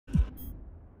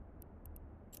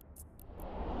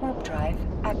Warp drive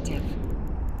active.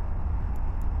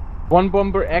 One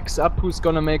bomber X up who's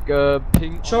gonna make a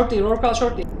ping. Shorty, Rorqual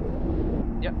shorty.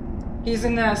 Yep. He's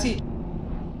in C.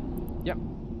 Yep.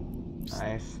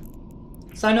 Nice.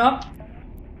 Sign up.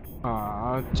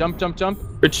 Jump.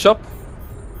 Bridge shop.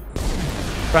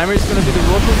 Primary's gonna be the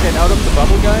Rorqual. Get out of the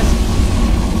bubble, guys.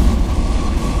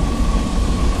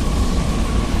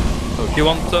 Do you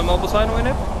want mobile sign in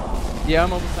it? Yeah,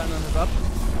 mobile sign on the up.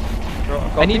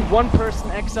 Copy. I need one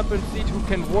person X up in fleet who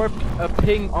can warp a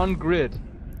ping on grid.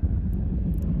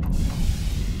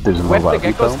 There's a Web mobile the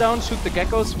geckos depot. down, shoot the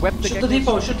geckos, web the Shoot geckos. the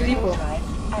depot, shoot the depot.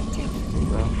 Drive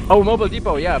active. Oh, mobile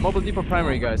depot, yeah, mobile depot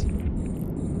primary, guys.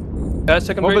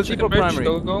 Second Mobile bridge, depot second bridge. primary.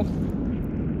 Go.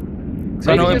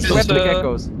 So know you if just web it's, the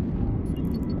geckos.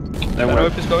 I know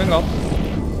if it's going up.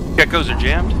 Geckos are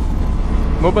jammed.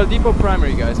 Mobile depot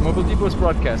primary, guys. Mobile depot is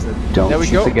broadcasted. Don't there we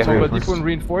shoot go. the geckos. Mobile depot and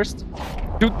reinforced.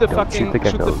 Shoot the Don't shoot the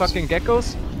geckos. fucking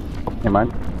geckos. Never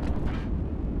mind.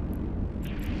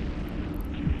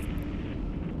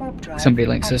 Warp drive Some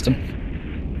B-Link active. system.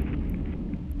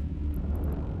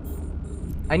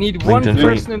 I need one LinkedIn.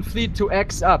 person in fleet to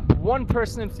X up. One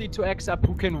person in fleet to X up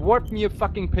who can warp me a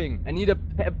fucking ping. I need a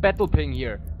battle ping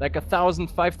here. Like 1,000,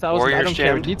 5,000, I Warriors don't care. It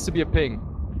jammed. needs to be a ping.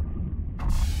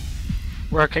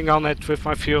 Working on it with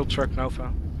my fuel truck,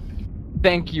 Nova.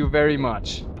 Thank you very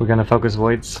much. We're gonna focus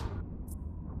voids.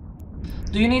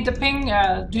 Do you need the ping?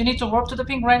 Do you need to warp to the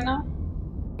ping right now?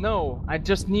 No, I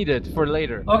just need it for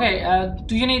later. Okay,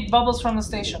 do you need bubbles from the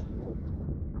station?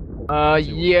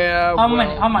 Yeah. How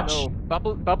many? How much? No.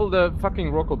 Bubble the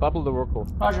fucking Rorqual. Bubble the Rorqual.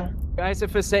 Roger. Guys,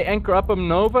 if I say anchor up a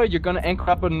Nova, you're gonna anchor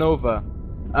up a Nova.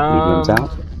 Mediums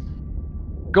out.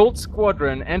 Gold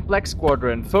Squadron and Black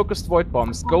Squadron, focused void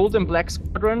bombs. Gold and Black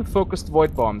Squadron, focused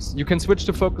void bombs. You can switch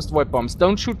to focused void bombs.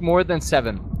 Don't shoot more than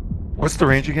 7. What's the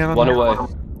range again on One that? away.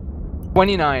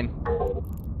 29.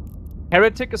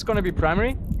 Heretic is gonna be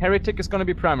primary. Heretic is gonna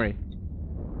be primary.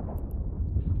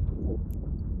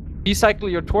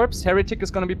 Recycle your Torps. Heretic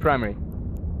is gonna be primary.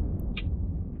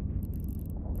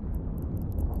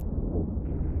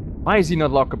 Why is he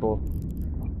not lockable?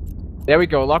 There we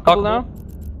go, lockable now.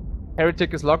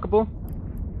 Heretic is lockable.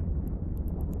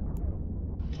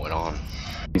 Went on.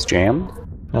 He's jammed.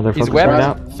 Another He's focus webbed. void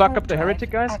out. Fuck up the Heretic,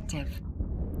 guys. Active.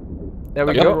 There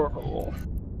we I got go. Rorqual.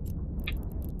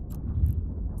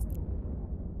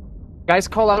 Guys,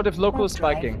 call out if local Warp is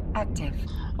drive spiking. active.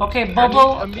 Okay, I need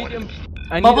bubble. a medium.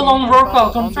 I need Bubble a on medium Rorqual on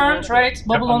the confirmed, Rorqual. right?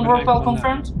 Bubble on Rorqual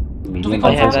confirmed. Medium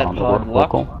I have bombs on the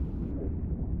Rorqual.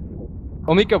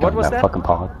 Omika, what was That that? fucking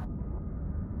pod.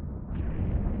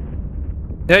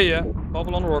 Yeah.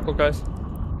 Bubble on the Rorqual, guys.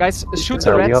 Guys, shoot It's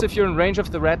the already rats up. if you're in range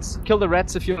of the rats. Kill the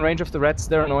rats if you're in range of the rats.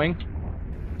 They're annoying.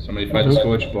 Somebody fight the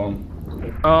scorch bomb.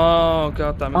 Oh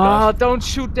god damn it, Ah, guys. don't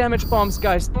shoot damage bombs,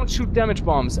 guys. Don't shoot damage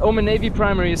bombs. Omen Navy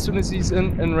primary as soon as he's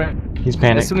in range. He's As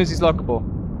panicked. soon as he's lockable.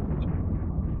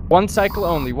 One cycle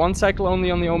only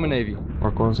on the Omen Navy.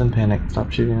 Rorqual's in panic.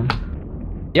 Stop shooting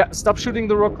him. Yeah, stop shooting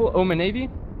the Rorqual, Omen Navy.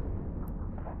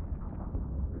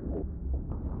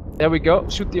 There we go,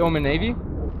 shoot the Omen Navy.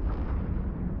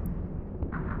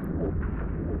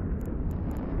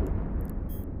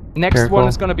 Next Careful. one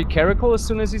is gonna be Caracal as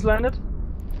soon as he's landed.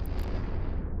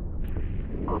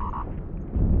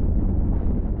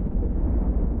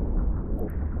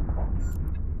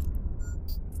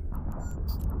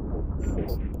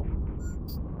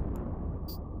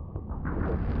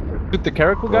 Shoot the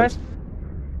Caracal, guys.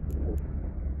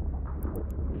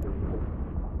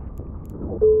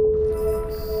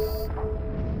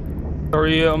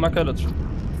 Sorry, Omeka, that's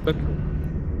quick.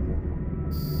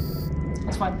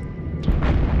 That's fine.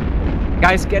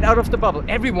 Guys, get out of the bubble.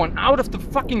 Everyone, out of the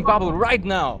fucking bubble right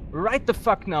now. Right the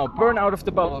fuck now. Burn out of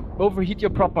the bubble. Overheat your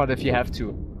prop mod if you have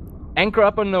to. Anchor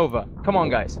up on Nova. Come on,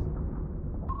 guys.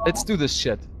 Let's do this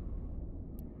shit.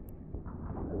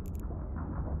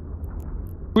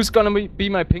 Who's gonna be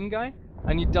my ping guy?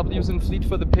 I need W's in fleet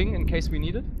for the ping in case we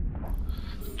need it.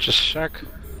 Just check.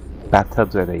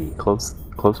 Bathtubs are the close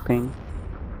ping.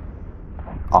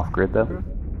 Off grid though.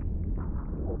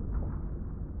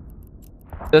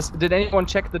 Did anyone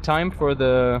check the time for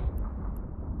the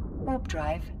Warp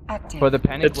drive active.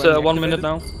 panic? It's when we 1 minute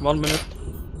activated? now. 1 minute.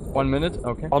 1 minute.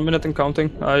 Okay. 1 minute and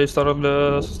counting. I started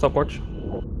the stopwatch.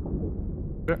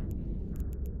 Sure.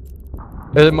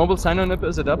 The mobile sign-on nip,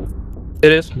 is it up?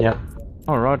 It is. Yeah.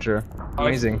 Oh, Roger.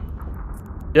 Amazing.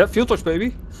 Yeah, field torch,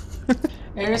 baby.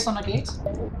 Ares on the gate.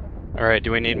 Alright,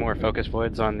 do we need more focus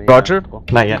voids on the... Roger.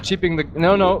 Not yet. Cheaping the...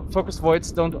 No, focus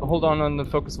voids. Don't hold on the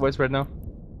focus voids right now.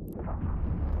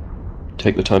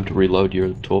 Take the time to reload your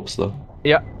torps though.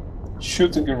 Yeah.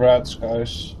 Shooting the rats,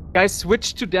 guys. Guys,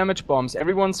 switch to damage bombs.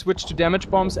 Everyone switch to damage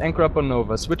bombs, anchor up on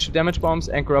Nova. Switch to damage bombs,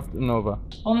 anchor up on Nova.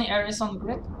 Only areas on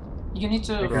grid. You need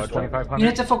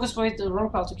to focus with the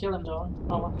Rorqual to kill him though,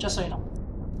 Nova, just so you know.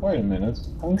 Wait a minute.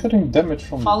 I'm getting damage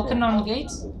from Falcon on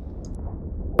gates.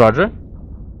 Roger.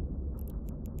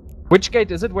 Which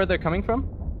gate is it where they're coming from?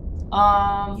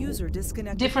 User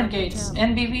disconnected Different from your gates.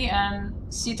 channel. NBV and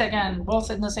CTAGN,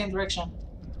 both in the same direction.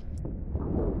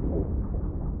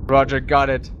 Roger, got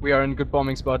it. We are in good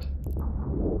bombing spot.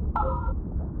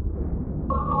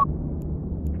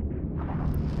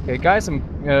 Okay, guys, I'm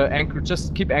anchored.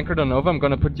 Just keep anchored on Nova. I'm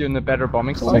gonna put you in a better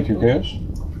bombing spot. Thank you, guys.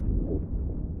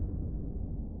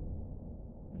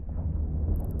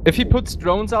 If he puts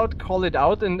drones out, call it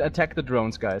out and attack the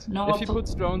drones, guys. No, if he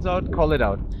puts drones out, call it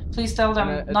out. Please tell them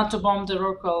And, not to bomb the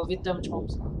Rorqual with damage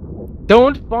bombs.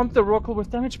 Don't bomb the Rorqual with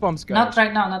damage bombs, guys. Not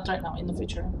right now, not right now, in the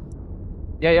future.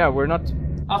 Yeah, we're not.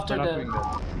 After We're not the... doing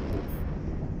that.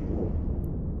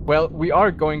 Well, we are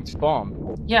going to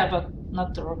bomb. Yeah, but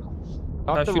not the Rorqual.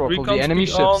 Not the should Rorqual, recon the enemy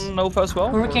speed ships. on Nova as well?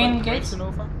 Hurricane Or like gates? to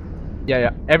Nova?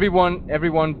 Yeah.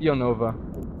 Everyone be on Nova.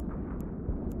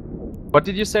 What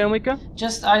did you say, Omika?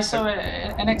 Just, I saw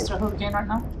an extra Hurricane right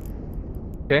now.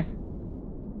 Okay.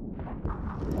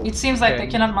 It seems like Okay.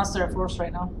 they cannot muster a force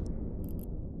right now.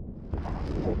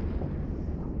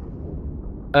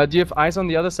 Do you have eyes on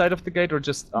the other side of the gate or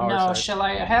just our No, side? shall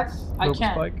I have? I Rope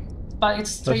can. spike? But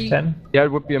it's Plus 3... 10, Yeah,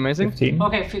 it would be amazing. 15.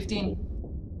 Okay, 15.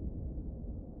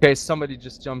 Okay, somebody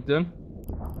just jumped in.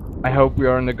 I hope we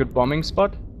are in a good bombing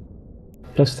spot.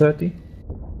 Plus 30.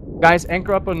 Guys,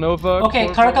 anchor up on Nova. Okay,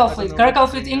 Corvo, Caracal I don't fleet. know Caracal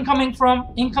what- fleet incoming from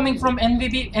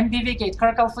MBV gate.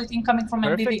 Caracal fleet incoming from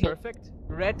MBV Perfect, gate. perfect.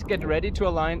 Red, get ready to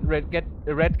align. Red, get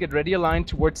ready align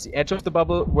towards the edge of the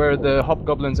bubble where the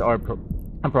hobgoblins are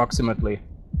approximately.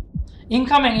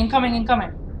 Incoming.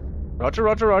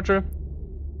 Roger.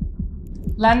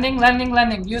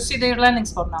 Landing. You see their landing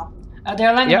spot now. They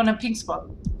are landing Yep. on a pink spot.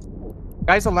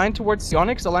 Guys, align towards the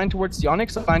Onyx.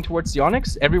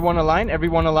 Everyone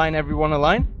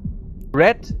align.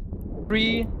 Red,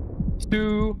 3,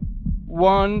 2,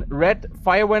 1. Red,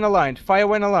 fire when aligned.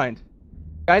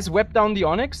 Guys, web down the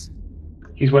Onyx.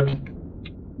 He's wet.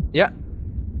 Yeah.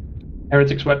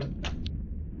 Heretic's wet.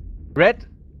 Red.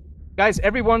 Guys,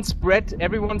 everyone spread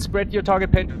your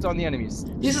target painters on the enemies.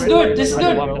 This is good.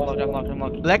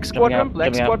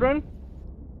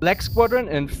 Black squadron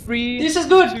in 3, This is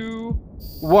good. 2,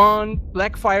 1.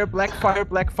 Black fire.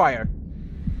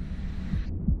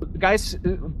 Guys,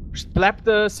 blap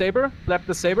the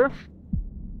saber.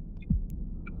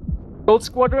 Gold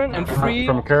squadron in 3,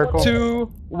 From Caracal.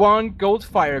 2, 1. Gold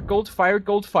fire.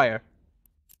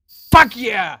 Fuck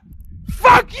yeah!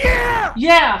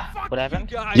 Yeah. What happened?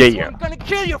 Guys, Yeah. I'm gonna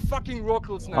kill your fucking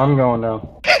Rorquals now. I'm going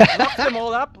now. Lock them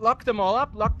all up.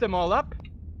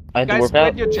 I had to Guys, warp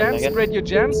out. spread your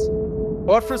jams.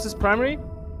 Orpheus is primary.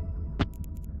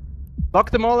 Lock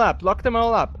them all up.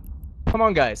 Come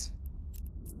on, guys.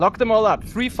 Lock them all up.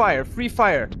 Free fire.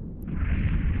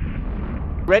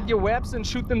 Spread your webs and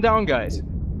shoot them down, guys.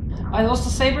 I lost the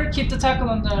saber. Keep the tackle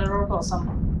on the Rorqual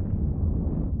somehow.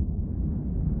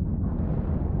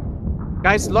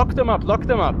 Guys, lock them up.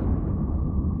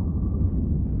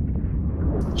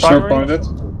 Sharp pointed.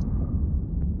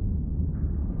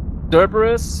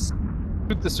 Cerberus.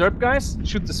 Shoot the Serp, guys.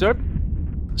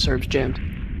 Serb's jammed.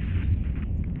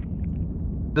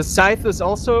 The Scythe is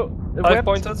also Five webbed.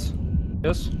 pointed.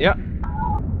 Yes. Yeah.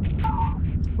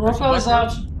 Rorqual is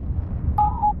out.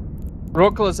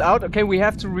 Rorqual is out. Okay, we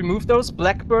have to remove those.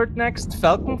 Blackbird next.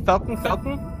 Falcon.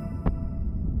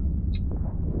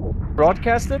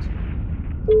 Broadcast it.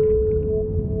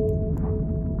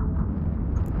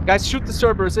 Guys, shoot the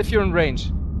Cerberus if you're in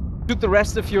range. Shoot the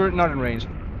rest if you're not in range.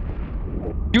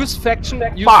 Use faction.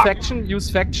 Damn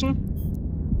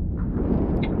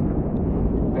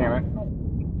it.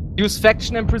 Use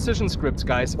faction and precision scripts,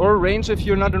 guys. Or range if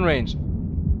you're not in range.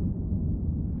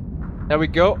 There we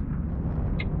go.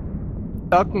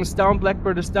 Falcon is down,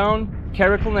 Blackbird is down.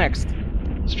 Caracal next.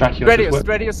 Stratius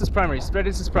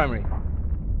is primary.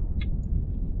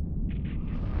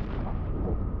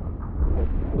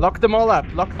 Lock them all up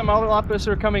as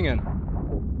they're coming in.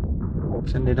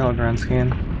 Send it out around scan.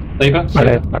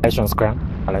 Malaysian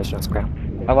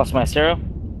scram. I lost my stereo.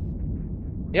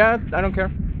 Yeah, I don't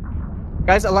care.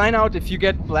 Guys, align out. If you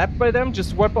get blapped by them,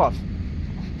 just warp off.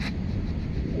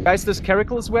 Guys, this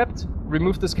Caracal is webbed.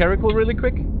 Remove this Caracal really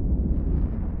quick.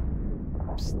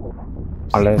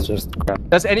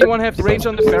 Does anyone have range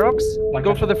on the Ferox?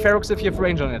 Go for the Ferox if you have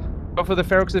range on it.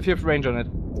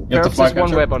 Ferox has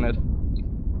one web on it.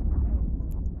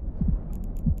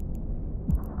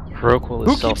 Rorqual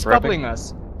Who is keeps self-repping. bubbling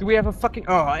us? Do we have a fucking...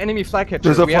 Oh, enemy flag catcher.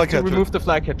 There's a we have flag to catcher. remove the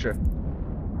flag catcher.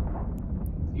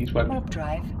 He's wet. Warp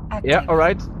drive active. Yeah,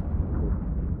 alright.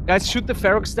 Guys, shoot the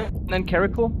Ferox and then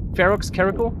Caracal. Ferox,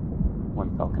 Caracal.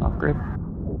 One Falcon off grid.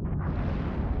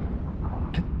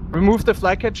 Remove the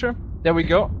flag catcher. There we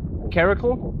go.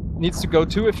 Caracal needs to go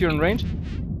too if you're in range.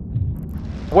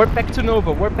 Warp back to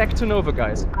Nova. Warp back to Nova,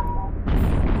 guys.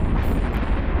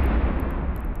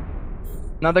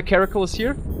 Another Caracal is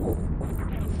here.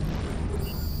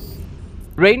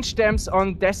 Range dams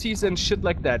on Desis and shit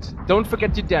like that. Don't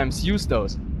forget your dams. Use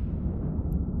those.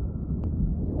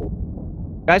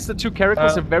 Guys, the 2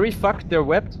 Caracals are very fucked. They're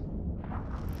webbed.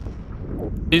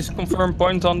 Please confirm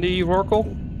point on the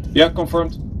Rorqual. Yeah,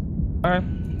 confirmed.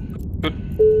 Alright. Good.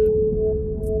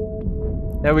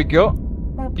 There we go.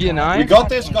 BNI. We got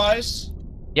this, guys.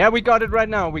 Yeah, we got it right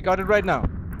now. We got it right now.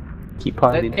 Keep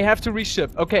piling. They have to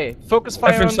reship. Okay, focus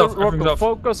fire Everything's on off, the everything's Rorqual. off.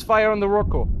 Focus fire on the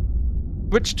Rorqual.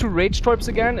 Switch to Rage Torps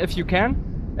again if you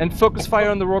can. And focus fire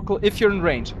on the Rorqual if you're in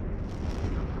range.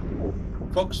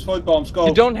 Focus void bombs, go.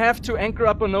 You don't have to anchor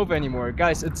up on Nova anymore.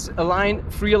 Guys, it's align,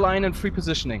 and free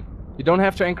positioning. You don't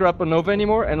have to anchor up on Nova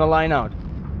anymore and align out.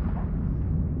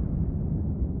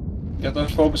 Get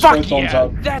those focus Fuck void bombs yeah!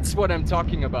 out. That's what I'm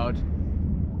talking about.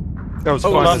 That was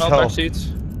Oh, fun no, as no, hell. back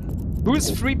seats.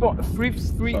 Who's free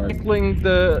tackling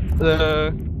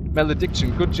the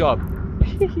malediction? Good job.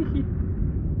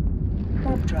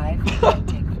 Warp drive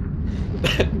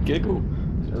active. Giggle.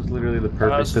 That was literally the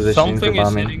perfect positioning for Something is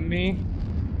bombing. hitting me.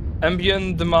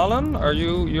 Ambient Demalan?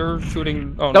 You're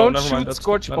shooting... Oh, Don't no, never shoot mind.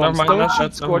 scorch Never bombs. mind, Don't that's- shoot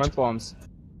never scorch mind. bombs.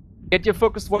 Get your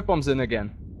focused void bombs in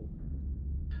again.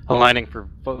 Aligning for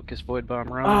focus void bomb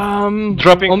run.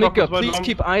 Dropping Omika, focus void please bomb.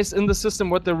 keep eyes in the system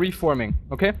what they're reforming,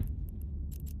 okay?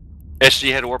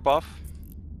 SG head warp off.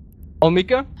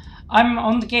 Omika? I'm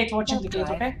on the gate watching Warp the gate,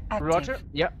 drive okay? active. Roger?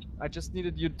 Yeah, I just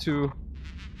needed you to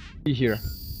be here.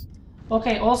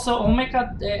 Okay, also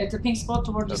Omega at the pink spot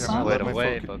toward the Okay, sun. let Void my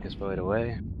away, focus- focus void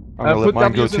away. I'm gonna let Put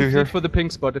mine go W's in too fleet here. for the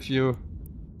pink spot if you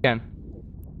can.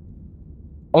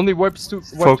 Only warp to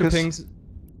Focus. pings.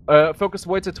 Focus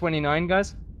voids at 29,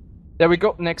 guys. There we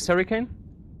go. Next hurricane.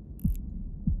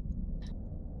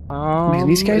 Man,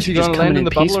 these guys is are he just gonna coming land in the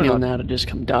bubble or piecemeal not? now to just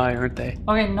come die, aren't they?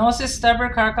 Okay, Gnosis, Stabber,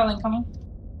 Caracal incoming.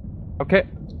 Okay.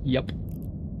 Yep.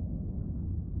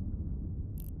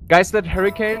 Guys, that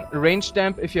hurricane, range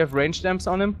damp if you have range damps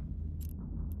on him.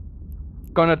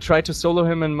 Gonna try to solo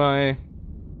him in my...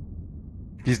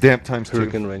 He's damp times 2.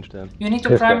 Hurricane range then. You need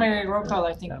to primary Rorqual,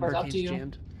 I think, but up to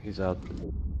you. He's out.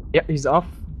 Yeah, he's off.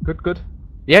 Good, good.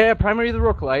 Yeah, primary the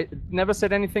Rorqual. I never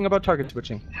said anything about target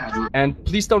switching. And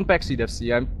please don't backseat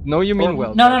FC. I know you mean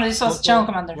well. No, this was Channel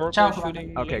Commander. Rorqual Channel Commander.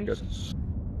 shooting Okay, links.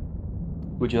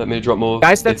 Would you like me to drop more?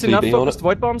 Guys, that's FBB enough on focused it?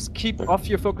 void bombs. Keep off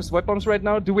your focused void bombs right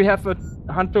now. Do we have a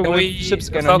hunter Can with we, ship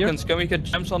scanner Falcons, can we get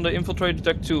gems on the infiltrated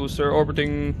deck too? So they're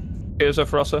orbiting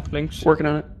KSF Rasa links. Working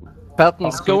on it. here?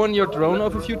 Falcons, go on your drone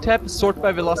overview tab, sort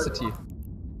by velocity.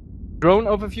 Drone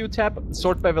overview tab,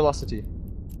 sort by velocity.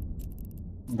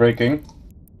 Breaking.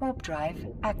 Warp drive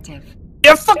active.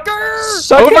 Yeah,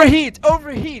 fucker! Overheat!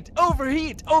 Overheat!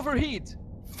 Overheat! Overheat!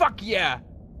 Fuck yeah!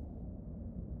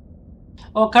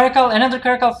 Oh, Caracal, another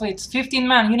Caracal fleet. 15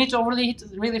 man. You need to overheat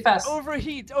really fast.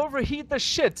 Overheat! Overheat the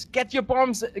shit! Get your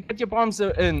bombs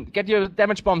in. Get your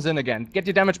damage bombs in again. Get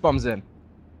your damage bombs in.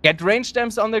 Get range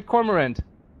dams on the Cormorant.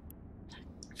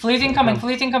 Fleet incoming,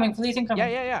 fleet incoming, fleet incoming.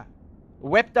 Yeah.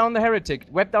 Web down the heretic.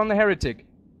 Web down the heretic.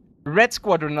 Red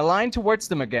Squadron, align towards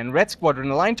them again. Red Squadron,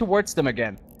 align towards them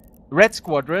again. Red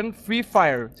Squadron, free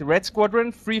fire. Red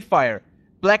Squadron, free fire.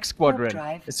 Black Squadron.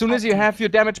 As soon as you have your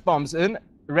damage bombs in,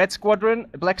 Red Squadron,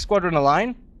 Black Squadron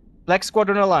align. Black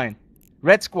Squadron align.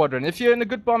 Red Squadron, if you're in a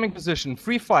good bombing position,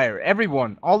 free fire.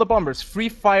 Everyone, all the bombers, free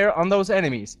fire on those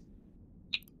enemies.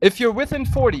 If you're within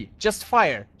 40, just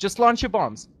fire. Just launch your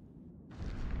bombs.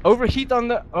 Overheat on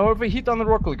the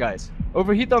Rorqual, guys.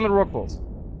 Overheat on the Rorquals.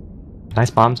 Nice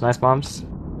bombs, nice bombs.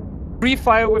 Free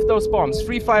fire with those bombs.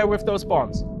 Free fire with those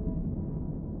bombs.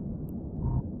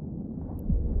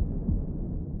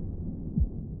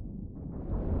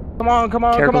 Come on, come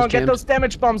on, come on. Get those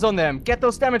damage bombs on them. Get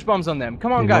those damage bombs on them.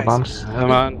 Come on, guys. Bombs.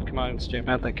 Come on, stream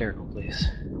out that Caracal, please.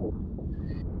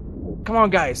 Come on,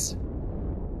 guys.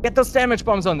 Get those damage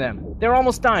bombs on them. They're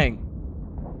almost dying.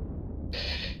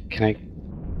 Can I?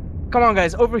 Come on,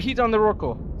 guys. Overheat on the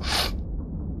Rorqual.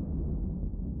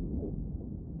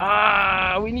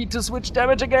 We need to switch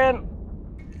damage again.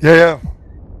 Yeah.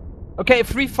 Okay,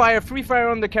 free fire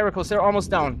on the Caracals. They're almost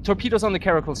down. Torpedoes on the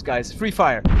Caracals, guys. Free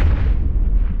fire.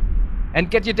 And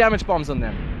get your damage bombs on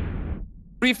them.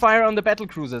 Free fire on the battle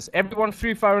cruisers. Everyone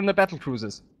free fire on the battle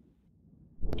cruisers.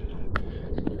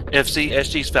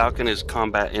 SG's Falcon is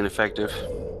combat ineffective.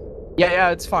 Yeah,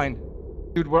 it's fine.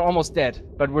 Dude, we're almost dead,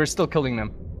 but we're still killing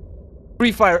them.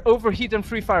 Free fire, overheat and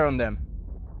free fire on them.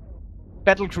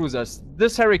 Battle cruisers.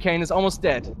 This Hurricane is almost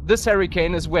dead. This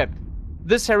Hurricane is webbed.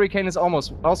 This Hurricane is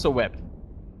also webbed.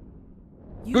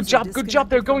 Good job,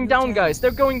 they're going down, guys,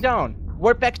 they're going down.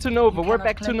 We're back to Nova, we're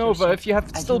back to Nova. If you have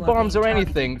still bombs or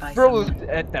anything, throw it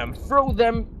at them, throw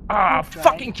them.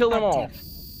 Fucking kill them all.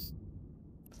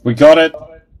 We got it.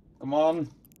 Come on.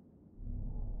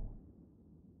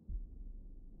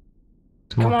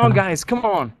 Come on, guys, come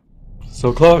on.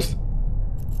 So close.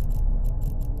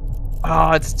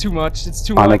 It's too much, it's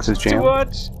too Onyx much, is it's too jammed.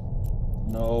 much.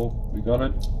 No, we got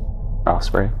it.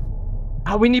 Osprey.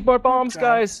 We need more bombs,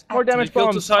 guys. More damage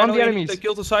bombs on the enemies. They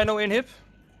killed the Sino in hip.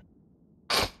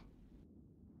 Come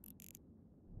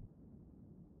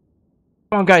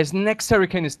on, guys, next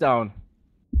Hurricane is down.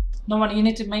 No one, you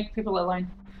need to make people align.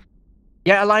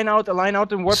 Yeah, align out and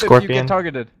warp if you Scorpion. get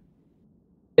targeted.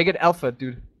 They get alpha,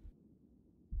 dude.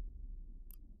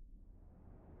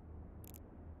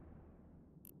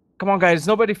 Come on, guys,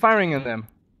 nobody firing in them.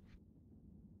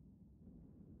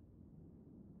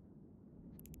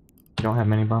 You don't have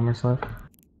many bombers left?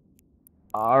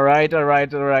 Alright.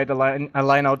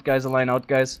 Align out, guys, align out,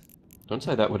 guys. Don't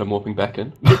say that when I'm warping back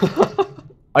in.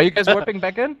 Are you guys warping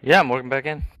back in? Yeah, I'm working back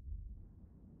in.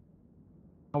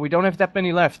 Oh, we don't have that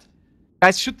many left.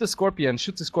 Guys, shoot the Scorpion,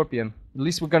 shoot the Scorpion. At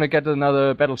least we're gonna get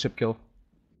another battleship kill.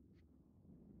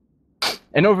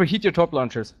 And overheat your torp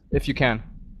launchers, if you can.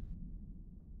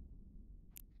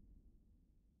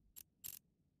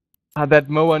 That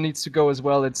MOA needs to go as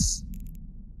well, it's...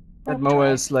 That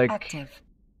MOA is like... Active.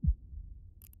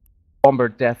 Bomber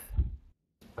death.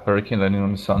 Hurricane landing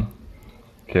on the sun.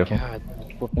 Careful. God,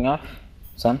 whooping off.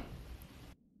 Son.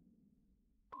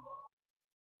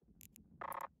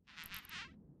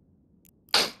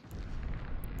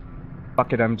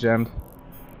 Fuck it, I'm jammed.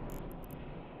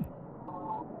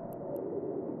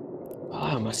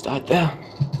 I almost died there.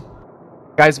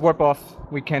 Guys, warp off.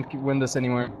 We can't win this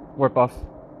anymore. Warp off.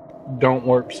 Don't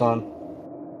warp, son.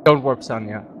 Don't warp, son,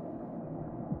 yeah.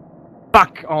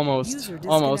 Fuck, almost.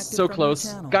 Almost, so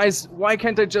close. Guys, why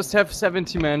can't I just have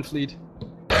 70-man fleet?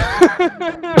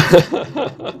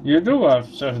 You do have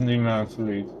 70-man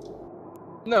fleet.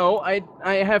 No, I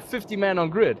have 50 man on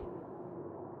grid.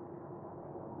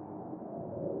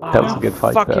 That was a good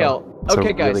fight, Fuck though. hell. It's a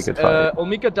Okay, really guys, good fight.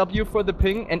 Omega W for the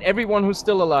ping, and everyone who's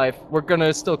still alive, we're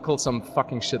gonna still kill some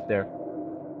fucking shit there.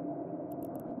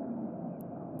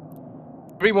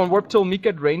 Everyone warp to Omega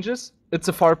at ranges. It's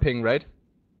a far ping, right?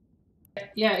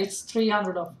 Yeah, it's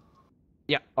 300 of.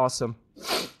 Yeah, awesome.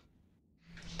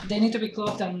 They need to be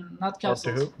cloaked and not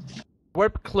capsules.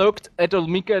 Warp cloaked at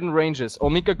Omega and ranges.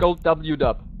 Omega gold W'd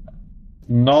up.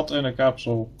 Not in a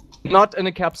capsule. Not in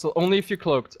a capsule, only if you're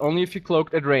cloaked. Only if you're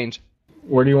cloaked at range.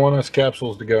 Where do you want us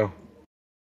capsules to go?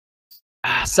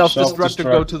 Self-destruct or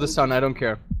go to the sun, I don't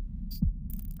care.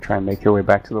 Try and make your way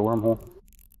back to the wormhole.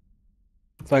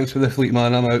 Thanks for the fleet,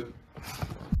 man. I'm out.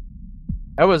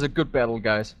 That was a good battle,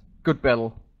 guys. Good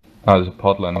battle. There's a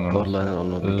pod landing on Pod landing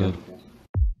on Omega.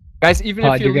 Guys, even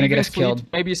if you're gonna leaving get us fleet, killed.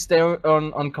 maybe stay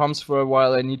on comms for a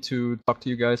while. I need to talk to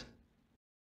you guys.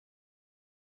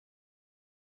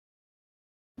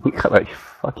 We got a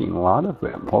fucking lot of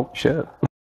them. Oh shit.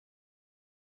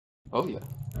 Oh yeah.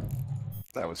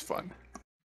 That was fun.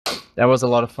 That was a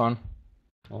lot of fun.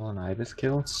 All an Ibis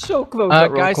kill. So close.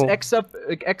 Guys, X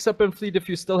up in fleet if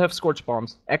you still have scorch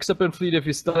bombs. X up in fleet if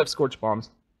you still have scorch bombs.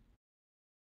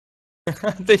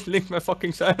 They linked my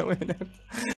fucking Sino in it.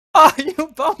 Ah, you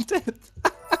bumped it!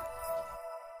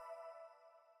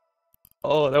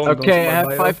 Oh, that one Okay, I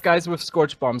have 5 guys with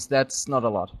scorch bombs. That's not a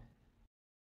lot.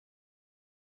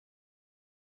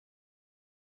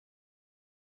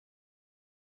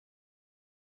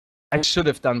 I should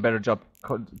have done better job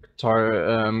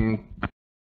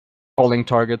calling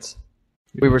targets.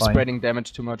 We were spreading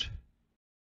damage too much.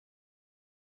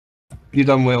 You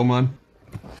done well, man.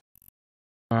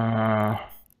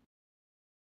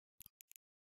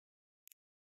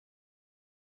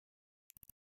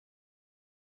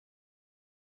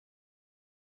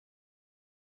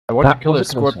 I want to kill a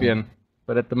scorpion,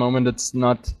 but at the moment it's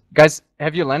not. Guys,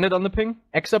 have you landed on the ping?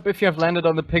 X up if you have landed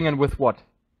on the ping, and with what?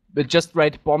 But just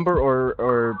write bomber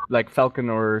or like falcon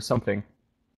or something.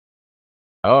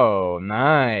 Oh,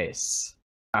 nice.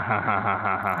 They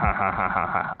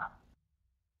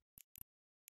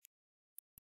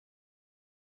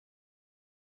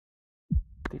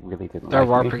really didn't They're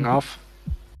like me. warping off.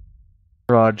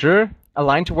 Roger.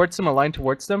 Align towards them, align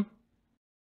towards them.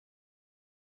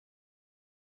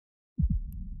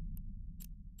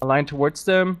 Align towards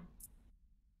them.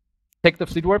 Take the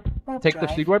fleet warp. Warp Take the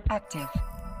drive fleet warp. active.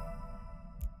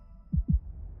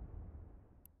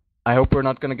 I hope we're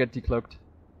not gonna get decloaked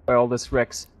by all this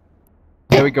Rex.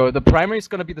 There we go. The primary is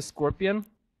gonna be the Scorpion.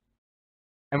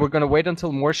 And we're gonna wait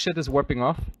until more shit is warping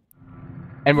off.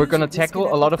 And we're gonna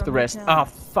tackle a lot of the rest. Ah,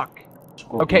 fuck.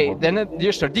 Okay, then the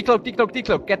Ishtar. Decloak, decloak,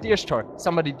 decloak. Get the Ishtar.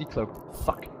 Somebody decloak.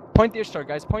 Fuck. Point the Ishtar,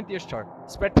 guys. Point the Ishtar.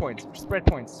 Spread points. Spread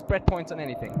points. Spread points on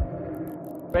anything.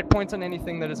 Spread points on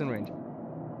anything that is in range.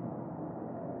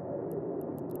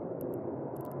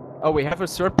 Oh, we have a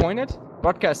SERP pointed?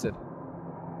 Broadcast it.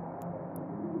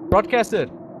 Broadcast it.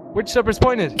 Which SERP is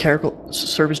pointed? Caracol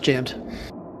service jammed.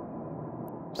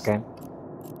 Okay.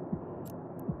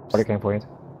 Hurricane point.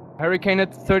 Hurricane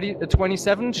at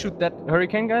 27. Shoot that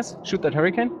Hurricane, guys. Shoot that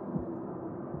Hurricane.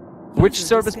 Which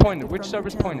SERP is pointed? Which SERP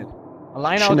is pointed?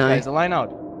 Align out, guys. Align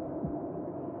out.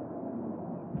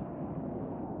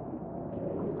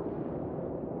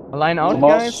 Align out,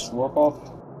 guys. Walk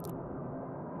off.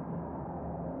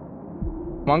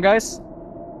 Come on, guys.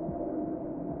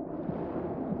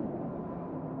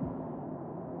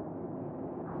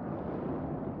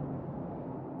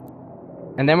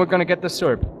 And then we're gonna get the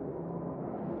SERP.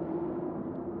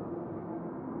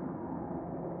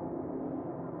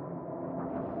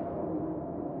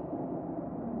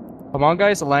 Come on,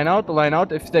 guys, align out, align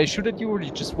out. If they shoot at you,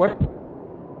 you just warp.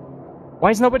 Why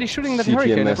is nobody shooting that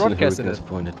Hurricane? I broadcasted it.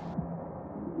 Pointed.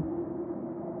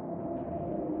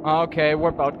 Okay,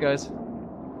 warp out, guys.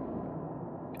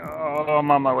 Oh,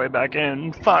 I'm on my way back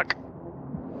in. Fuck.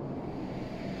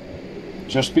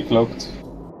 Just be cloaked.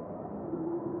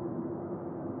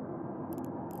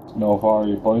 Nova, are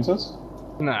you pointed?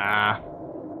 Nah.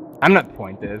 I'm not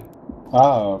pointed.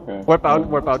 Ah, okay. Warp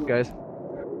out, guys.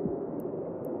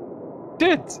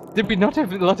 Did we not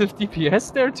have a lot of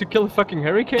DPS there to kill a fucking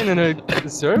Hurricane and a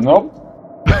SERP? Nope.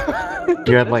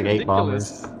 You had like 8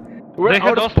 bombers. We're They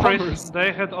had out of Ospreys. bombers.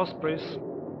 They had Ospreys.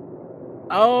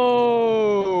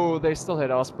 Oh, they still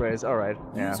had Ospreys. Alright,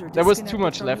 yeah. There was too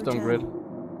much left on grid.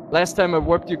 Last time I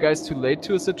warped you guys too late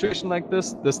to a situation like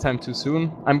this. This time too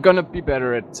soon. I'm gonna be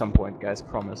better at some point, guys.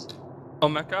 Promise. Oh,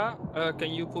 Mecha, can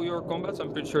you pull your combats?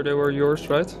 I'm pretty sure they were yours,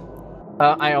 right?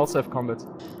 I also have combat.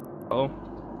 Oh.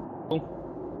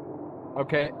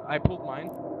 Okay, I pulled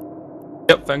mine.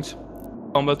 Yep, thanks.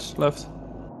 Combats left.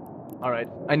 Alright,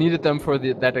 I needed them for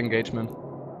that engagement.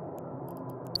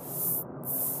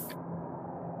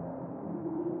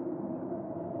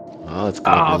 Oh, it's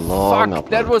gonna be long fuck! upload.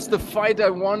 That was the fight I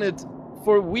wanted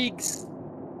for weeks.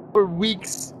 For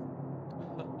weeks.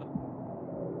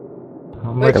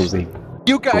 That was a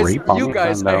You guys, great bomb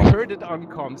I though. heard it on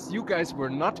comms. You guys were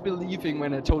not believing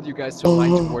when I told you guys to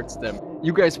align towards them.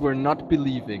 You guys were not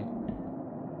believing.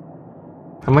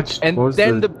 How much? And what was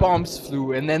then the bombs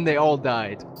flew, and then they all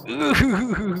died.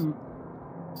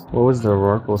 What was the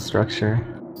Rorqual structure?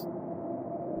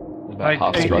 Like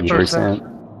half 80%.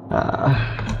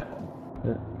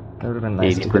 That would have been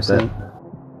nice. 80%.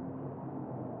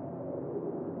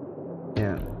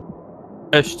 Yeah.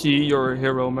 SG, you're a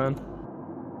hero, man.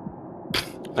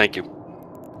 Thank you.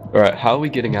 Alright, how are we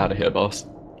getting out of here, boss?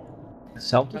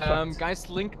 Guys,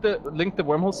 link the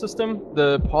wormhole system.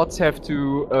 The pods have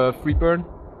to free burn.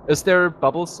 Is there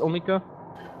bubbles, Omika?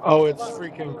 Oh, it's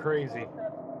freaking crazy.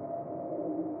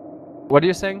 What are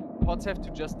you saying? Pods have to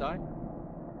just die?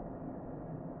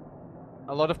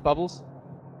 A lot of bubbles?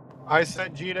 I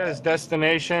set Jita as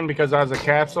destination because I was a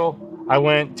capsule. I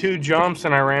went 2 jumps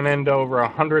and I ran into over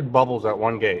 100 bubbles at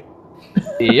one gate.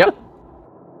 Yep.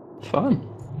 Fun.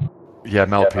 Yeah,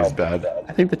 Malpais bad.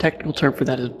 I think the technical term for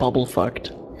that is bubble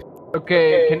fucked.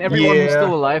 Okay, can everyone who's Yeah.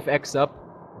 still alive X up?